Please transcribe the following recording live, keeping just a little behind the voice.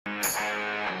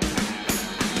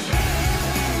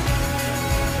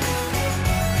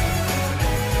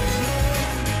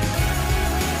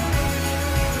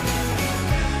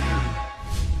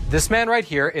This man right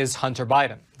here is Hunter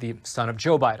Biden, the son of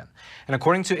Joe Biden. And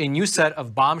according to a new set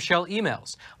of bombshell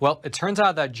emails, well, it turns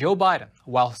out that Joe Biden,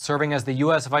 while serving as the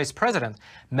U.S. vice president,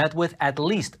 met with at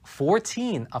least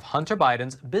 14 of Hunter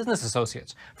Biden's business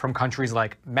associates from countries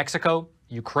like Mexico,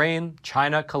 Ukraine,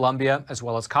 China, Colombia, as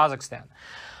well as Kazakhstan.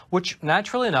 Which,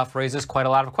 naturally enough, raises quite a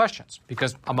lot of questions,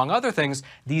 because, among other things,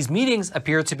 these meetings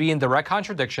appear to be in direct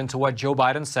contradiction to what Joe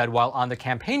Biden said while on the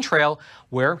campaign trail,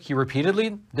 where he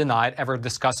repeatedly denied ever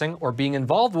discussing or being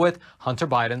involved with Hunter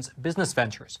Biden's business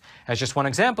ventures. As just one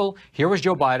example, here was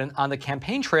Joe Biden on the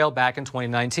campaign trail back in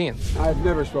 2019. I've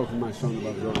never spoken to my son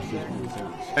about the overseas business.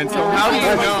 And so how do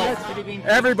you know?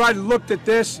 Everybody looked at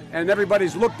this, and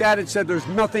everybody's looked at it and said there's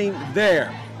nothing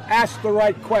there. Ask the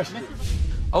right question.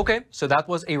 Okay, so that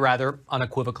was a rather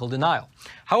unequivocal denial.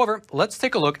 However, let's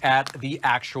take a look at the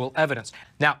actual evidence.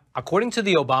 Now, according to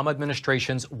the Obama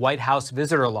administration's White House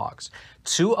visitor logs,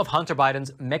 two of Hunter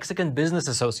Biden's Mexican business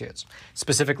associates,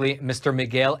 specifically Mr.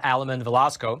 Miguel Aleman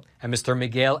Velasco and Mr.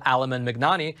 Miguel Aleman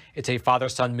Magnani, it's a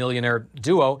father-son millionaire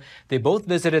duo, they both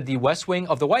visited the West Wing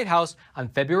of the White House on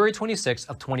February 26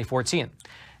 of 2014.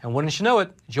 And wouldn't you know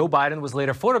it, Joe Biden was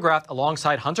later photographed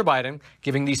alongside Hunter Biden,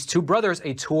 giving these two brothers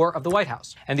a tour of the White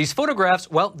House. And these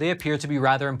photographs, well, they appear to be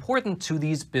rather important to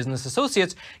these business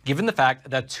associates, given the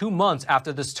fact that 2 months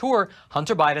after this tour,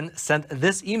 Hunter Biden sent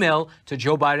this email to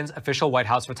Joe Biden's official White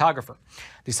House photographer.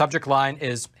 The subject line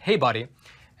is, "Hey, buddy."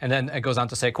 And then it goes on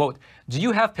to say, quote, "Do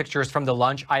you have pictures from the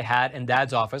lunch I had in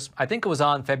Dad's office? I think it was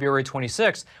on February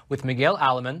 26th with Miguel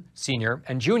Aleman, Sr.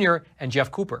 and Jr. and Jeff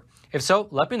Cooper. If so,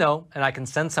 let me know and I can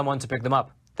send someone to pick them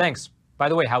up. Thanks. By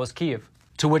the way, how was Kyiv?"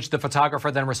 To which the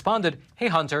photographer then responded, "Hey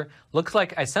Hunter, looks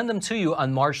like I sent them to you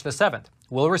on March the 7th.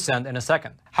 We'll resend in a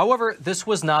second." However, this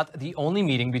was not the only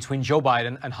meeting between Joe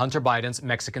Biden and Hunter Biden's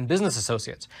Mexican business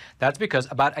associates. That's because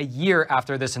about a year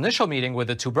after this initial meeting with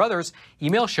the two brothers,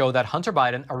 emails show that Hunter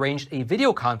Biden arranged a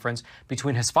video conference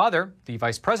between his father, the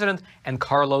vice president, and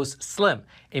Carlos Slim,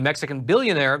 a Mexican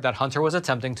billionaire that Hunter was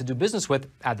attempting to do business with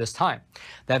at this time.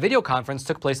 That video conference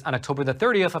took place on October the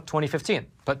 30th of 2015.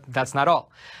 But that's not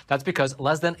all. That's because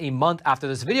less than a month after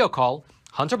this video call,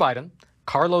 Hunter Biden,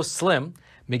 Carlos Slim,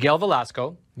 Miguel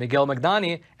Velasco, Miguel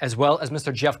Magnani, as well as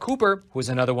Mr. Jeff Cooper, who is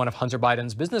another one of Hunter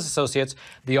Biden's business associates,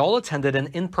 they all attended an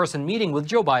in-person meeting with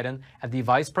Joe Biden at the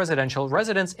vice presidential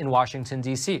residence in Washington,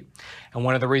 D.C. And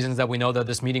one of the reasons that we know that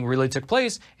this meeting really took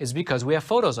place is because we have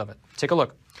photos of it. Take a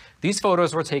look. These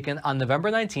photos were taken on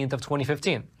November 19th of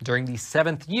 2015, during the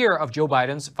 7th year of Joe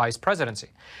Biden's vice presidency.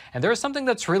 And there is something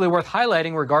that's really worth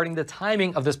highlighting regarding the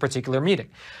timing of this particular meeting,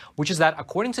 which is that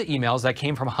according to emails that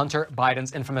came from Hunter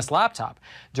Biden's infamous laptop,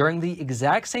 during the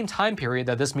exact same time period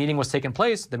that this meeting was taking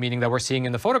place, the meeting that we're seeing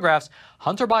in the photographs,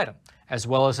 Hunter Biden, as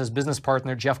well as his business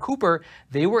partner Jeff Cooper,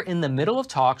 they were in the middle of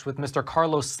talks with Mr.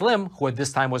 Carlos Slim, who at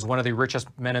this time was one of the richest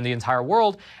men in the entire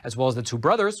world, as well as the two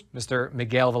brothers, Mr.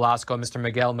 Miguel Velasco and Mr.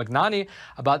 Miguel Magnani,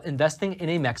 about investing in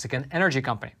a Mexican energy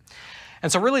company.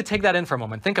 And so really take that in for a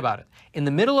moment. Think about it. In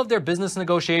the middle of their business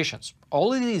negotiations,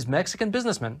 all of these Mexican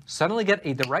businessmen suddenly get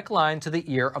a direct line to the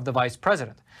ear of the vice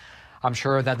president. I'm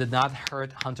sure that did not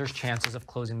hurt Hunter's chances of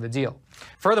closing the deal.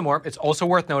 Furthermore, it's also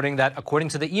worth noting that according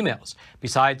to the emails,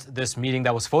 besides this meeting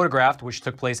that was photographed, which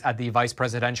took place at the vice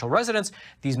presidential residence,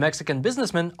 these Mexican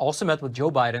businessmen also met with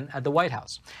Joe Biden at the White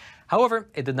House. However,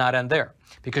 it did not end there,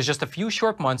 because just a few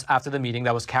short months after the meeting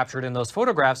that was captured in those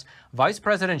photographs, Vice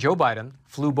President Joe Biden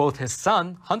flew both his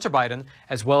son, Hunter Biden,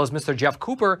 as well as Mr. Jeff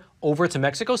Cooper over to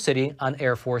Mexico City on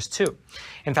Air Force Two.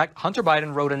 In fact, Hunter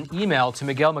Biden wrote an email to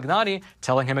Miguel Magnani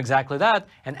telling him exactly that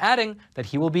and adding that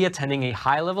he will be attending a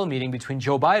high-level meeting between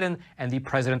Joe Biden and the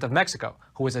President of Mexico,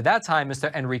 who was at that time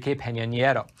Mr. Enrique Peña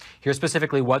Nieto. Here's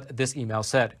specifically what this email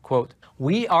said, quote,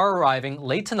 "We are arriving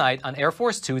late tonight on Air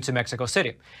Force Two to Mexico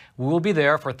City. We will be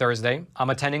there for Thursday.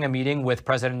 I'm attending a meeting with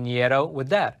President Nieto with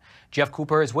Dad. Jeff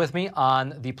Cooper is with me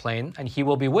on the plane, and he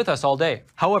will be with us all day."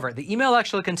 However, the email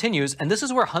actually continues, and this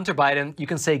is where Hunter Biden, you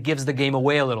can say, gives the game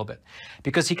away a little bit,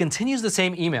 because he continues the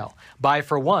same email by,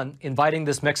 for one, inviting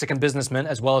this Mexican businessman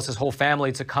as well as his whole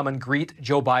family to come and greet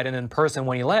Joe Biden in person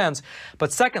when he lands.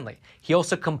 But secondly, he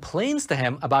also complains to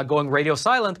him about going radio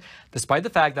silent, despite the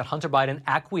fact that Hunter Biden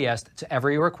acquiesced to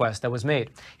every request that was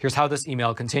made. Here's how this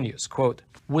email continues, quote,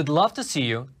 "Would love to see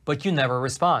you, but you never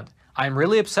respond. I am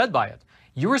really upset by it.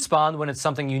 You respond when it's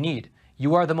something you need.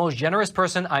 You are the most generous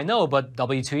person I know, but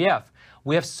WTF.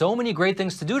 We have so many great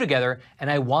things to do together, and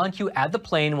I want you at the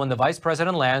plane when the vice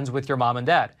president lands with your mom and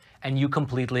dad. and you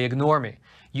completely ignore me.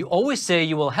 You always say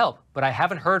you will help, but I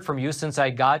haven't heard from you since I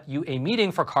got you a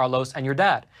meeting for Carlos and your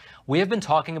dad. We have been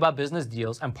talking about business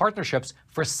deals and partnerships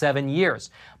for 7 years,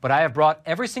 but I have brought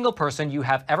every single person you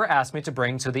have ever asked me to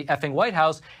bring to the effing White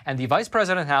House and the Vice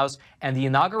President House and the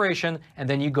inauguration, and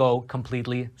then you go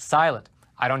completely silent.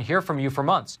 I don't hear from you for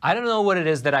months. I don't know what it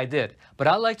is that I did, but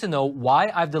I'd like to know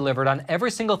why I've delivered on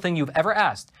every single thing you've ever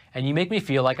asked, and you make me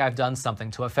feel like I've done something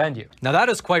to offend you. Now that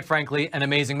is quite frankly an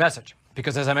amazing message,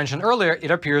 because as I mentioned earlier,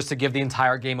 it appears to give the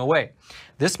entire game away.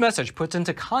 This message puts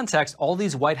into context all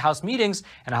these White House meetings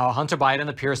and how Hunter Biden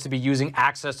appears to be using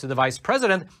access to the vice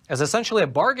president as essentially a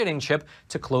bargaining chip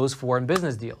to close foreign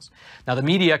business deals. Now the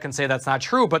media can say that's not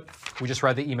true, but we just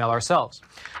read the email ourselves.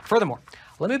 Furthermore,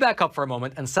 let me back up for a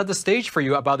moment and set the stage for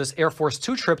you about this Air Force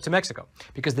 2 trip to Mexico,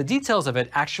 because the details of it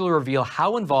actually reveal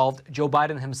how involved Joe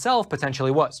Biden himself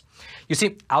potentially was. You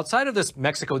see, outside of this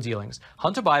Mexico dealings,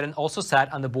 Hunter Biden also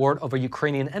sat on the board of a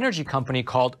Ukrainian energy company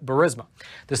called Burisma.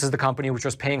 This is the company which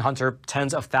was paying Hunter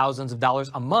tens of thousands of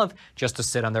dollars a month just to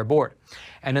sit on their board.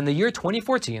 And in the year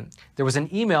 2014, there was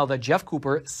an email that Jeff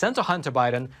Cooper sent to Hunter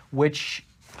Biden, which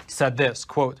said this,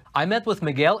 quote, I met with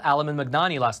Miguel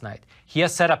Magnani last night. He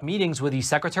has set up meetings with the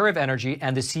Secretary of Energy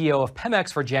and the CEO of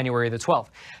Pemex for January the 12th.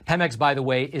 Pemex, by the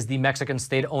way, is the Mexican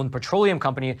state-owned petroleum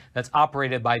company that's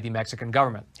operated by the Mexican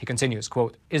government. He continues,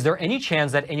 quote, is there any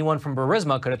chance that anyone from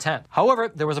Burisma could attend?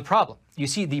 However, there was a problem. You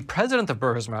see, the president of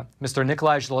Burisma, Mr.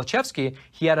 Nikolai Zlochevsky,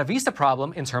 he had a visa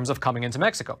problem in terms of coming into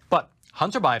Mexico. But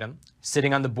Hunter Biden,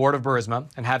 sitting on the board of Burisma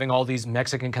and having all these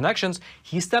Mexican connections,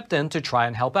 he stepped in to try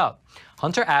and help out.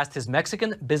 Hunter asked his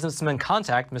Mexican businessman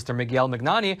contact, Mr. Miguel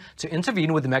Magnani, to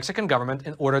intervene with the Mexican government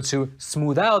in order to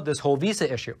smooth out this whole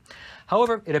visa issue.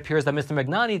 However, it appears that Mr.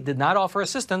 Magnani did not offer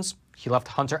assistance. He left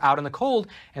Hunter out in the cold,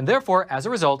 and therefore, as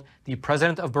a result, the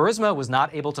president of Burisma was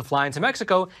not able to fly into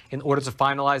Mexico in order to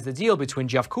finalize the deal between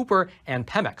Jeff Cooper and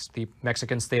Pemex, the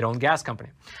Mexican state-owned gas company.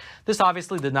 This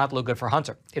obviously did not look good for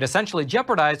Hunter. It essentially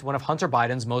jeopardized one of Hunter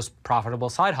Biden's most profitable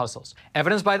side hustles,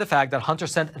 evidenced by the fact that Hunter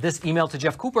sent this email to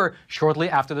Jeff Cooper shortly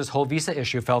after this whole visa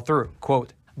issue fell through.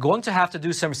 Quote, going to have to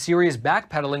do some serious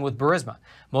backpedaling with Burisma.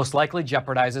 Most likely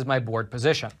jeopardizes my board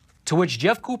position. To which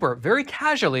Jeff Cooper very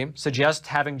casually suggests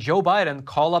having Joe Biden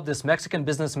call up this Mexican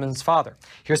businessman's father.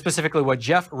 Here's specifically what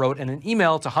Jeff wrote in an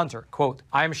email to Hunter. Quote,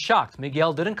 I am shocked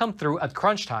Miguel didn't come through at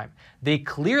crunch time. They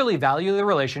clearly value the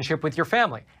relationship with your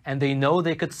family, and they know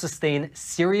they could sustain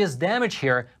serious damage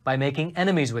here by making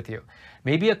enemies with you.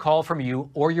 Maybe a call from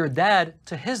you or your dad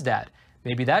to his dad.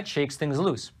 Maybe that shakes things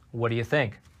loose. What do you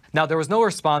think? Now, there was no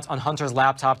response on Hunter's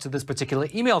laptop to this particular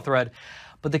email thread,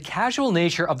 but the casual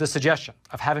nature of the suggestion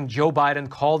of having Joe Biden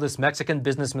call this Mexican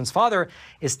businessman's father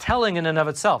is telling in and of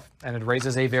itself, and it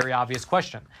raises a very obvious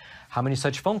question. How many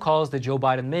such phone calls did Joe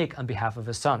Biden make on behalf of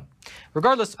his son?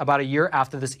 Regardless, about a year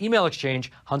after this email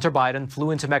exchange, Hunter Biden flew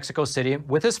into Mexico City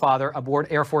with his father aboard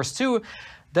Air Force 2,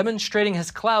 demonstrating his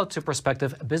clout to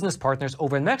prospective business partners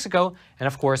over in Mexico. And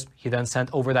of course, he then sent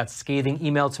over that scathing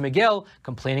email to Miguel,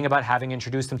 complaining about having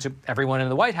introduced him to everyone in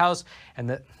the White House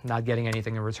and not getting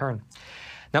anything in return.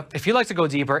 Now, if you'd like to go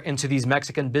deeper into these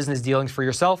Mexican business dealings for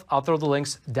yourself, I'll throw the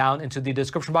links down into the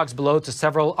description box below to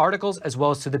several articles, as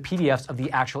well as to the PDFs of the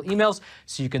actual emails,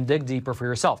 so you can dig deeper for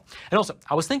yourself. And also,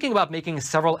 I was thinking about making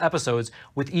several episodes,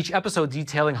 with each episode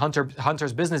detailing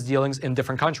Hunter's business dealings in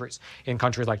different countries, in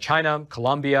countries like China,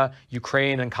 Colombia,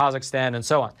 Ukraine, and Kazakhstan, and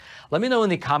so on. Let me know in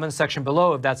the comments section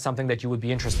below if that's something that you would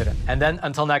be interested in. And then,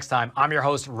 until next time, I'm your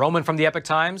host, Roman from the Epoch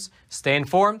Times. Stay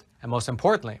informed, and most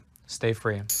importantly, stay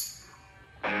free.